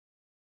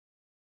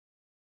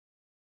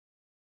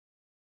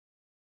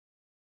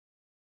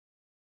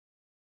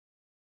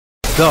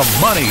The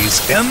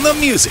money's in the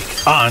music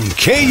on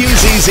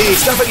KUZZ.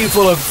 Stuffing you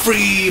full of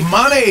free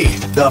money.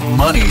 The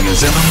money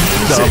is in the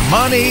music. The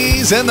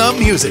money's in the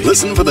music.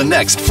 Listen for the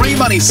next free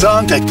money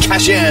song to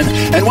cash in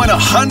and win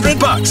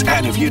 $100.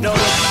 And if you know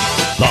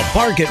the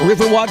Park at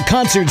Riverwalk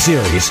Concert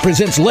Series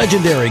presents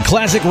legendary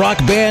classic rock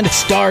band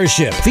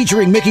Starship,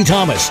 featuring Mickey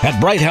Thomas at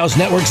Bright House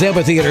Networks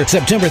Amphitheater,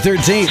 September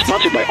 13th.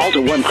 Sponsored by Alta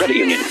One Credit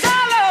Union.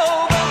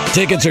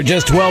 Tickets are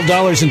just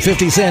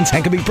 $12.50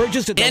 and can be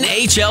purchased at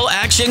NHL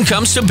action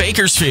comes to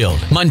Bakersfield.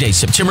 Monday,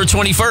 September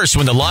 21st,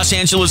 when the Los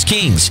Angeles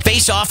Kings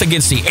face off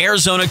against the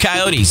Arizona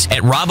Coyotes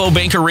at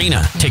Rabobank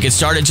Arena. Tickets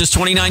start at just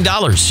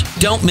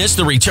 $29. Don't miss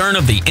the return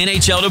of the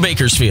NHL to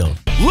Bakersfield.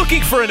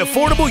 Looking for an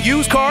affordable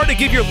used car to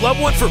give your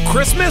loved one for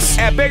Christmas?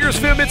 At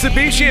Bakersfield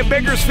Mitsubishi and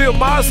Bakersfield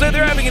Mazda,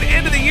 they're having an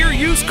end-of-the-year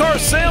used car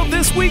sale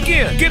this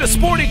weekend. Get a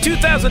sporty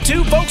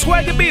 2002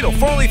 Volkswagen Beetle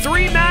for only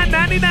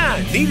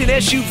 $3,999. Need an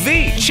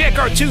SUV? Check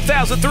our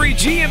 2003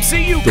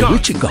 GMC Yukon. The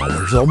witching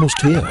hour is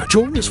almost here.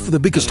 Join us for the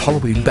biggest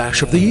Halloween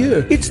bash of the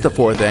year. It's the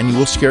 4th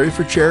annual Scary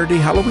for Charity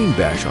Halloween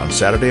Bash on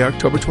Saturday,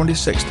 October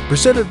 26th,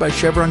 presented by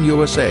Chevron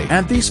USA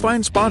and these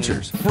fine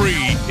sponsors.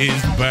 Free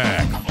is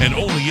back, and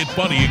only at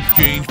Buddy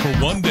Exchange for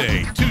one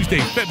day, Tuesday,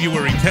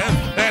 February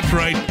 10th. That's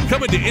right.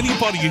 Come into any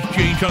Buddy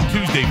Exchange on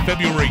Tuesday,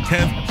 February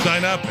 10th.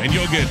 Sign up and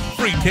you'll get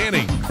free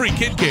tanning, free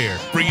kid care,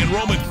 free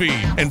enrollment fee,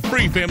 and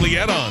free family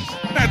add-ons.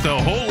 That's a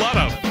whole lot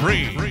of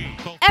free.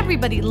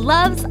 Everybody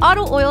loves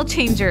auto oil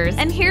changers,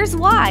 and here's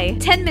why.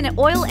 10-minute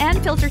oil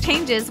and filter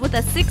changes with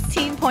a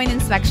 16-point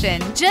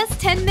inspection. Just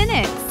 10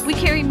 minutes. We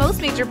carry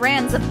most major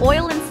brands of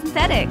oil and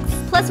synthetics.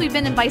 Plus, we've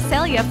been in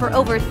Visalia for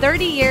over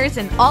 30 years,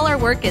 and all our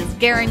work is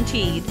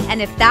guaranteed.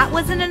 And if that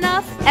wasn't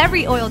enough,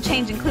 every oil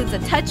change includes a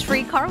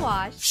touch-free car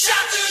wash. Shot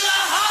to the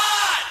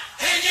heart,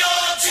 and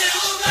you're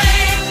too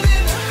late.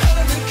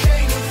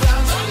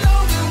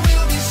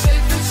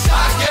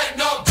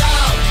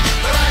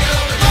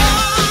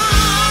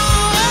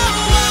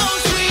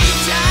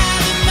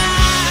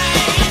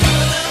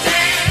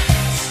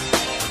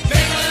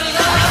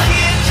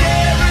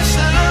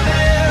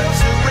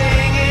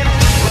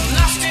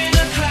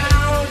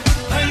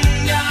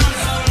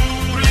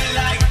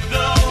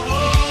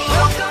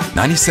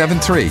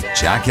 .97.3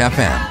 Jack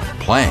FM,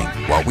 playing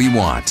what we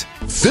want.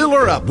 Fill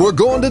her up. We're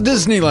going to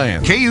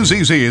Disneyland.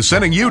 KUZZ is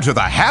sending you to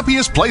the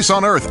happiest place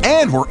on earth,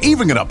 and we're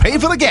even going to pay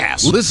for the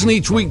gas. Listen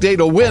each weekday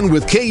to win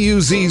with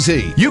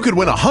KUZZ. You could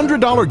win a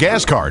 $100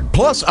 gas card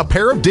plus a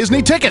pair of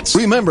Disney tickets.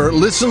 Remember,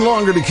 listen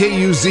longer to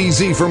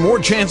KUZZ for more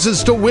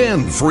chances to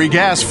win. Free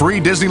gas, free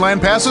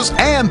Disneyland passes,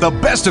 and the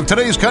best of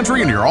today's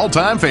country and your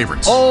all-time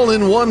favorites. All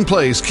in one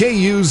place,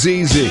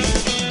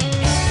 KUZZ.